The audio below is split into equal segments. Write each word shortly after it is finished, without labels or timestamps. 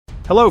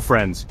Hello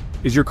friends,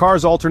 is your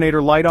car's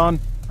alternator light on?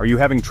 Are you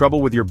having trouble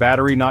with your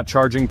battery not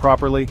charging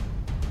properly?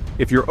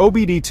 If your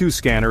obd2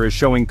 scanner is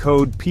showing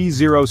code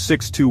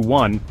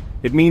P0621,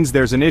 it means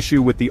there's an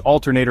issue with the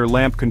alternator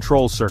lamp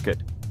control circuit.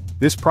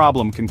 This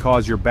problem can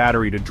cause your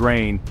battery to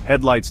drain,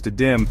 headlights to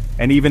dim,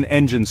 and even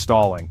engine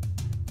stalling.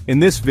 In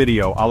this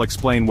video I'll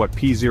explain what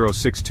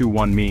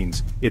P0621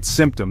 means, its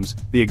symptoms,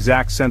 the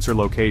exact sensor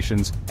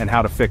locations, and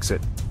how to fix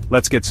it.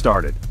 Let's get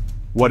started.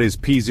 What is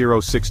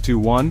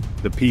P0621?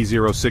 The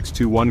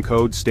P0621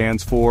 code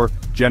stands for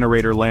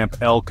Generator Lamp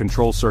L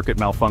Control Circuit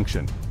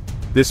Malfunction.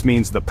 This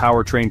means the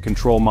Powertrain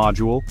Control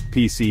Module,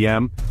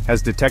 PCM,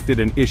 has detected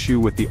an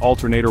issue with the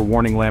alternator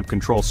warning lamp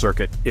control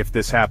circuit. If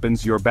this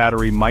happens, your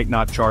battery might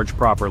not charge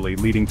properly,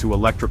 leading to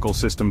electrical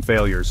system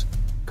failures.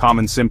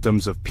 Common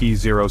symptoms of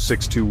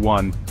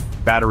P0621: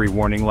 battery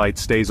warning light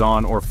stays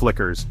on or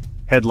flickers,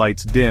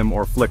 headlights dim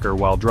or flicker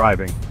while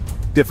driving,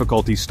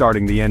 difficulty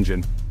starting the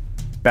engine,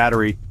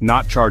 battery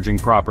not charging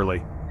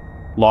properly,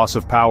 loss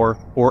of power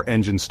or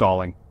engine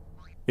stalling.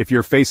 If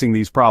you're facing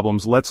these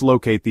problems, let's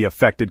locate the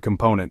affected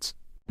components.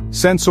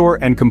 Sensor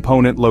and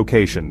component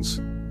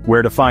locations.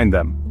 Where to find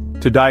them?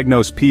 To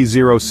diagnose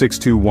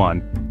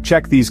P0621,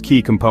 check these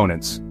key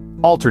components.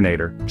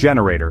 Alternator,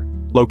 generator.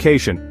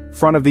 Location,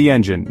 front of the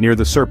engine near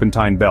the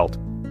serpentine belt.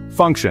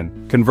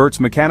 Function,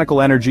 converts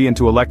mechanical energy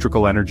into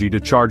electrical energy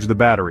to charge the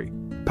battery.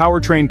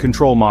 Powertrain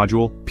Control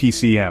Module,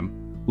 PCM.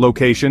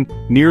 Location,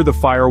 near the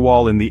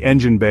firewall in the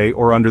engine bay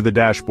or under the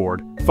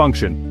dashboard.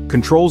 Function,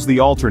 controls the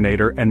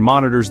alternator and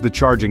monitors the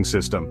charging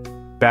system.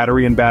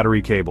 Battery and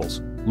battery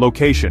cables.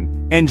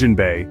 Location, engine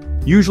bay,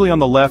 usually on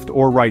the left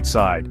or right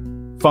side.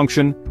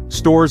 Function,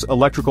 stores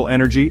electrical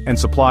energy and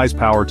supplies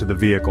power to the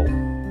vehicle.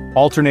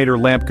 Alternator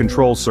lamp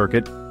control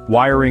circuit,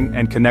 wiring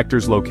and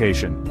connectors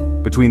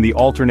location, between the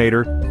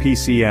alternator,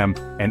 PCM,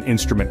 and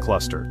instrument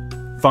cluster.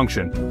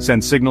 Function,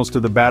 sends signals to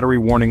the battery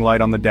warning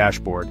light on the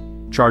dashboard.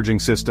 Charging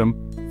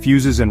system,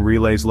 fuses and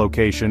relays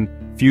location,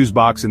 fuse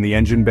box in the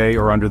engine bay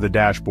or under the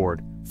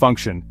dashboard.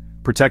 Function,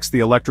 protects the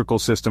electrical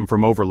system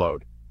from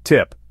overload.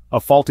 Tip, a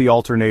faulty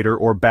alternator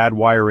or bad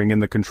wiring in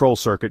the control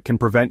circuit can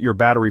prevent your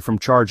battery from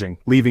charging,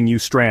 leaving you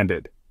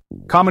stranded.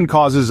 Common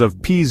causes of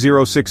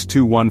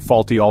P0621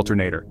 faulty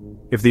alternator.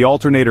 If the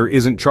alternator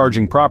isn't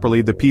charging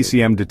properly, the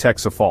PCM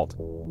detects a fault.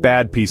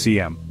 Bad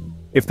PCM.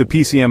 If the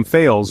PCM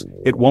fails,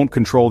 it won't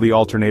control the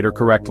alternator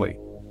correctly.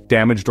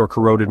 Damaged or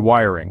corroded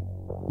wiring.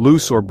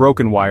 Loose or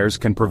broken wires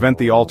can prevent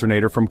the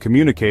alternator from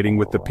communicating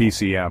with the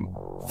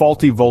PCM.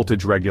 Faulty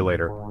voltage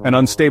regulator. An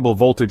unstable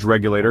voltage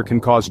regulator can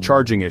cause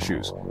charging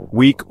issues.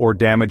 Weak or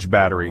damaged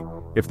battery.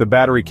 If the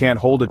battery can't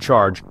hold a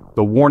charge,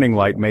 the warning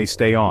light may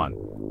stay on.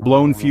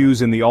 Blown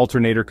fuse in the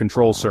alternator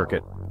control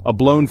circuit. A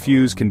blown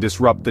fuse can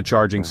disrupt the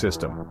charging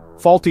system.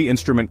 Faulty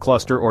instrument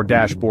cluster or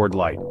dashboard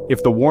light.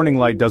 If the warning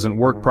light doesn't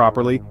work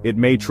properly, it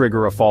may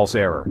trigger a false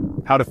error.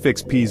 How to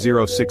fix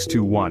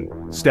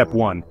P0621. Step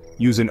 1.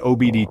 Use an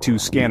obd2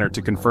 scanner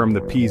to confirm the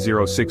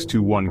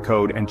P0621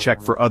 code and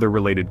check for other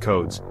related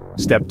codes.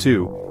 Step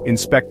 2.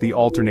 Inspect the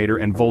alternator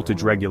and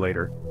voltage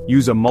regulator.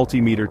 Use a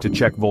multimeter to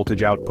check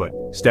voltage output.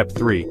 Step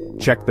 3.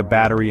 Check the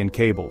battery and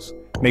cables.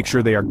 Make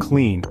sure they are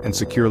clean and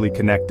securely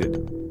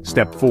connected.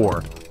 Step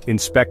 4.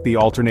 Inspect the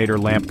alternator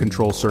lamp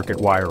control circuit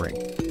wiring.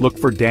 Look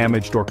for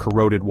damaged or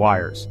corroded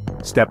wires.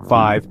 Step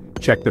 5.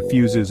 Check the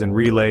fuses and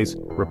relays.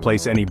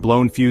 Replace any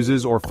blown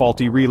fuses or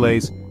faulty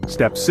relays.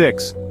 Step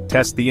 6.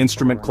 Test the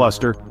instrument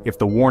cluster. If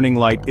the warning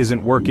light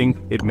isn't working,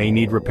 it may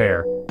need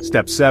repair.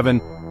 Step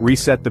 7.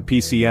 Reset the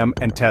PCM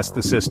and test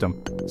the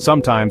system.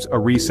 Sometimes a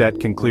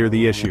reset can clear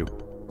the issue.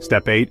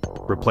 Step 8.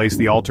 Replace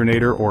the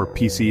alternator or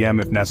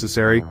PCM if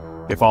necessary.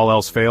 If all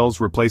else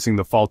fails, replacing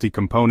the faulty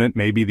component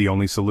may be the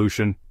only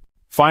solution.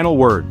 Final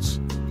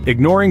words.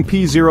 Ignoring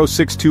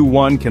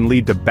P0621 can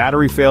lead to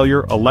battery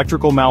failure,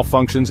 electrical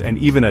malfunctions, and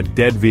even a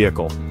dead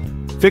vehicle.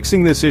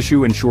 Fixing this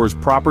issue ensures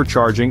proper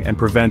charging and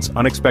prevents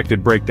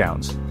unexpected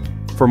breakdowns.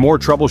 For more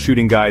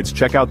troubleshooting guides,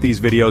 check out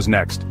these videos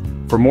next.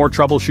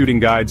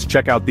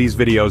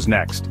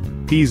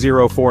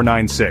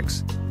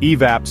 P0496.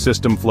 EVAP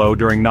system flow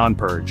during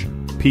non-purge.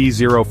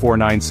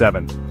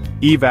 P0497.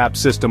 EVAP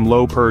system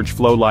low purge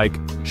flow. Like,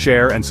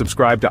 share and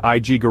subscribe to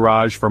IG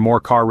Garage for more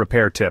car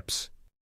repair tips.